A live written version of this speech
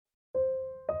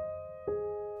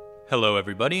Hello,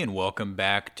 everybody, and welcome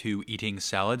back to Eating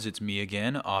Salads. It's me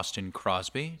again, Austin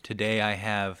Crosby. Today I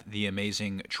have the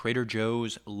amazing Trader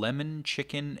Joe's lemon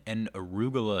chicken and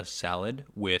arugula salad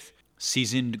with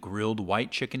seasoned grilled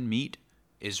white chicken meat,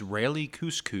 Israeli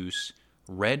couscous,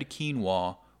 red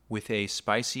quinoa with a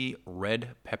spicy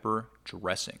red pepper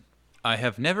dressing. I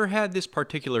have never had this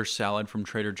particular salad from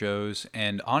Trader Joe's,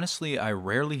 and honestly, I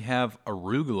rarely have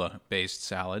arugula-based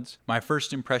salads. My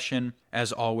first impression,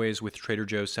 as always with Trader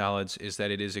Joe's salads, is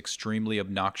that it is extremely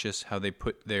obnoxious how they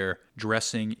put their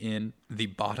dressing in the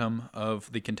bottom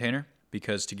of the container,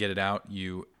 because to get it out,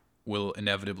 you will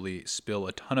inevitably spill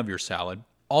a ton of your salad.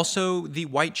 Also, the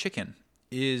white chicken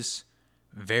is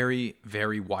very,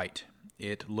 very white.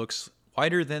 It looks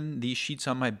whiter than the sheets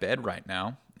on my bed right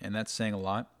now, and that's saying a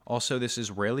lot. Also, this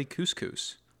Israeli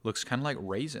couscous looks kind of like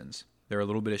raisins. There are a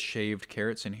little bit of shaved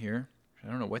carrots in here. I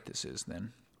don't know what this is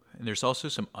then. And there's also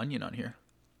some onion on here.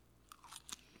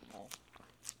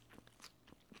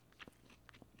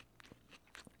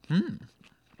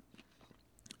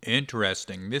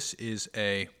 Interesting. This is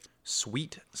a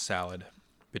sweet salad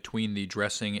between the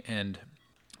dressing and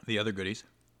the other goodies.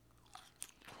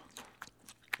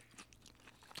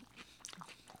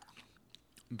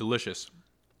 Delicious.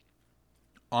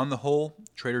 On the whole,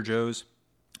 Trader Joe's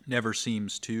never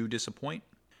seems to disappoint.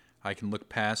 I can look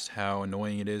past how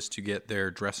annoying it is to get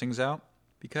their dressings out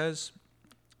because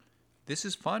this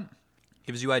is fun.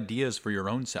 Gives you ideas for your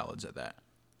own salads at that.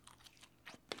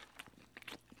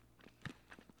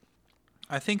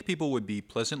 I think people would be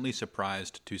pleasantly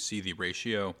surprised to see the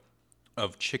ratio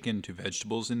of chicken to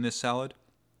vegetables in this salad.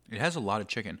 It has a lot of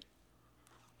chicken.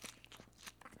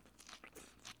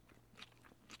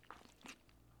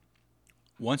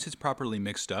 Once it's properly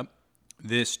mixed up,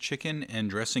 this chicken and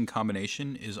dressing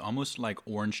combination is almost like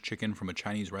orange chicken from a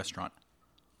Chinese restaurant.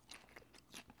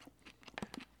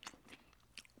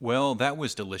 Well, that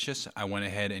was delicious. I went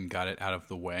ahead and got it out of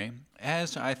the way,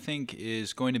 as I think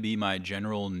is going to be my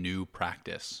general new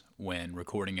practice when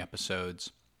recording episodes.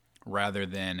 Rather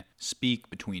than speak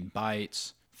between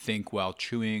bites, think while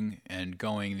chewing, and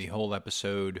going the whole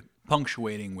episode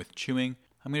punctuating with chewing,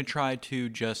 I'm going to try to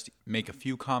just make a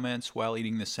few comments while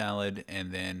eating the salad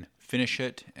and then finish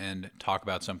it and talk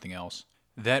about something else.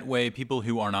 That way, people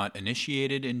who are not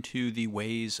initiated into the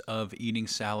ways of eating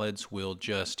salads will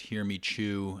just hear me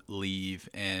chew, leave,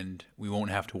 and we won't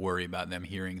have to worry about them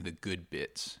hearing the good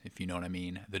bits, if you know what I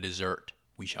mean. The dessert,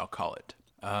 we shall call it.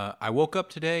 I woke up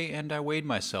today and I weighed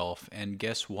myself, and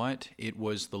guess what? It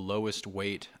was the lowest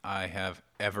weight I have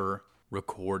ever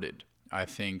recorded. I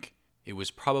think it was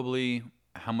probably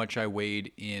how much I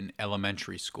weighed in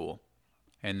elementary school,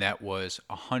 and that was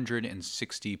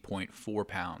 160.4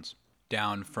 pounds,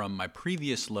 down from my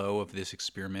previous low of this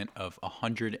experiment of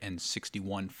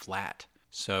 161 flat.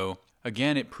 So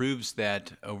again, it proves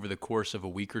that over the course of a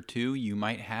week or two, you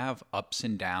might have ups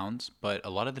and downs, but a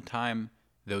lot of the time,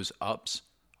 those ups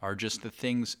are just the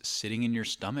things sitting in your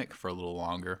stomach for a little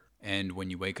longer, and when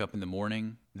you wake up in the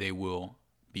morning, they will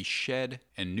be shed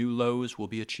and new lows will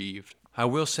be achieved. I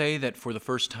will say that for the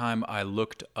first time, I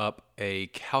looked up a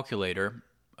calculator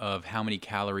of how many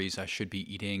calories I should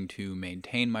be eating to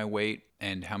maintain my weight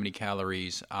and how many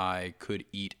calories I could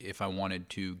eat if I wanted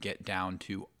to get down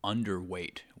to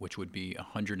underweight, which would be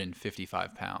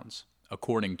 155 pounds,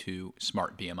 according to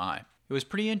Smart BMI. It was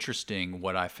pretty interesting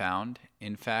what I found.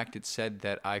 In fact, it said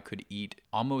that I could eat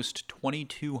almost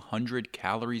 2,200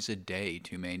 calories a day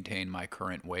to maintain my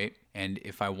current weight, and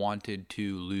if I wanted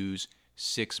to lose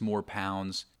 6 more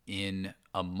pounds in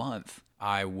a month,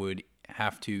 I would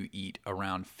have to eat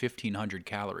around 1,500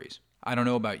 calories. I don't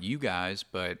know about you guys,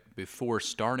 but before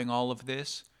starting all of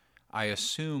this, I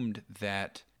assumed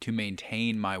that to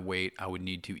maintain my weight, I would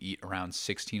need to eat around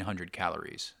 1,600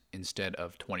 calories instead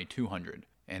of 2,200,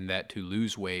 and that to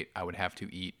lose weight, I would have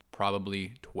to eat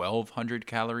probably 1,200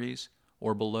 calories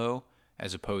or below,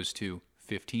 as opposed to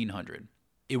 1,500.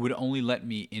 It would only let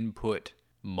me input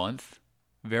month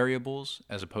variables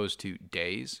as opposed to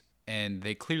days, and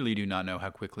they clearly do not know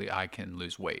how quickly I can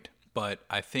lose weight. But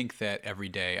I think that every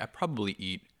day I probably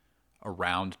eat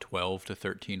around 12 to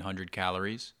 1,300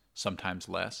 calories, sometimes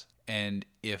less. And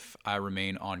if I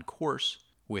remain on course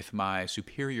with my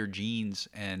superior genes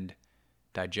and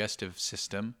digestive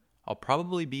system, I'll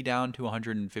probably be down to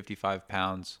 155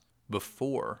 pounds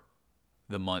before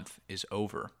the month is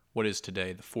over. What is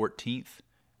today, the 14th?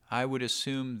 I would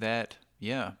assume that,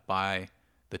 by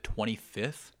the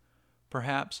 25th,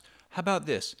 perhaps. How about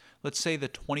this? Let's say the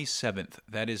 27th.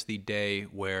 That is the day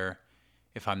where,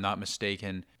 if I'm not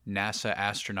mistaken, NASA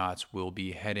astronauts will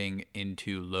be heading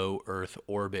into low Earth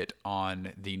orbit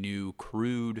on the new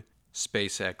crewed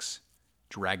SpaceX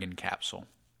Dragon Capsule.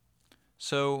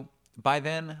 So by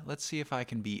then, let's see if I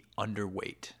can be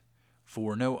underweight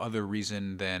for no other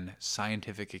reason than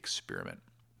scientific experiment.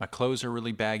 My clothes are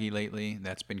really baggy lately.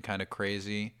 That's been kind of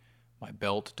crazy. My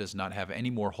belt does not have any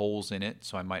more holes in it,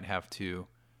 so I might have to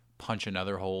punch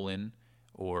another hole in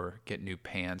or get new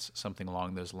pants, something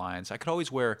along those lines. I could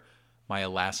always wear my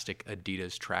elastic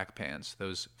Adidas track pants.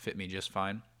 Those fit me just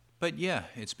fine. But yeah,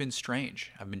 it's been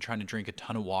strange. I've been trying to drink a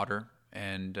ton of water,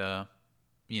 and, I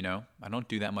don't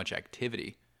do that much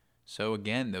activity. So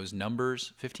again, those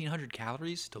numbers, 1,500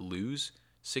 calories to lose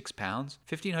 6 pounds.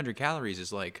 1,500 calories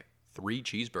is like 3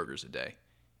 cheeseburgers a day.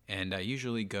 And I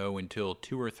usually go until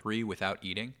 2 or 3 without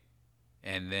eating,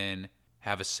 and then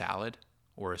have a salad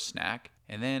or a snack.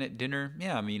 And then at dinner,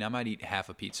 I might eat half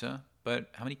a pizza, but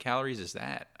how many calories is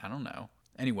that? I don't know.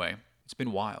 Anyway, it's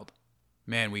been wild.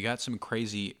 Man, we got some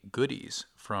crazy goodies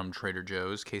from Trader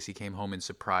Joe's. Casey came home and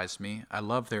surprised me. I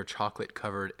love their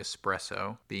chocolate-covered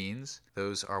espresso beans.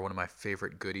 Those are one of my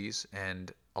favorite goodies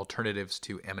and alternatives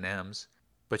to M&Ms.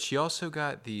 But she also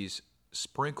got these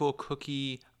sprinkle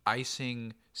cookie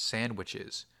icing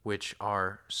sandwiches, which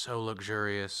are so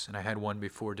luxurious. And I had one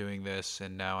before doing this,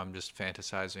 and now I'm just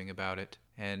fantasizing about it.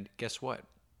 And guess what?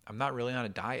 I'm not really on a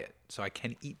diet, so I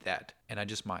can eat that, and I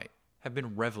just might. Have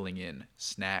been reveling in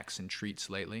snacks and treats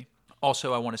lately.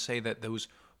 Also, I want to say that those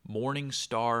Morning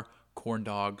Star corn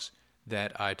dogs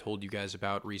that I told you guys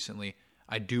about recently,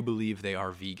 I do believe they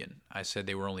are vegan. I said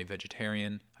they were only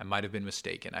vegetarian. I might have been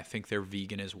mistaken. I think they're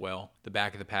vegan as well. The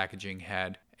back of the packaging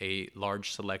had a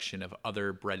large selection of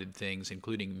other breaded things,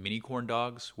 including mini corn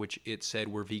dogs, which it said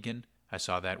were vegan. I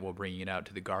saw that while bringing it out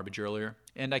to the garbage earlier.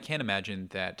 And I can't imagine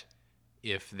that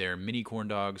if their mini corn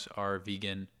dogs are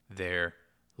vegan, their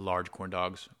large corn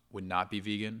dogs would not be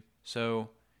vegan. So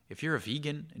if you're a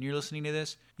vegan and you're listening to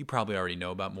this, you probably already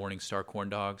know about Morningstar corn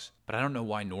dogs, but I don't know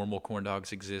why normal corn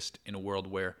dogs exist in a world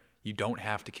where you don't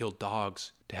have to kill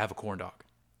dogs to have a corn dog.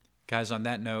 Guys, on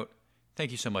that note,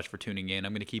 thank you so much for tuning in.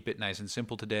 I'm going to keep it nice and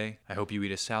simple today. I hope you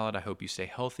eat a salad. I hope you stay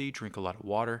healthy, drink a lot of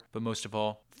water, but most of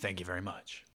all, thank you very much.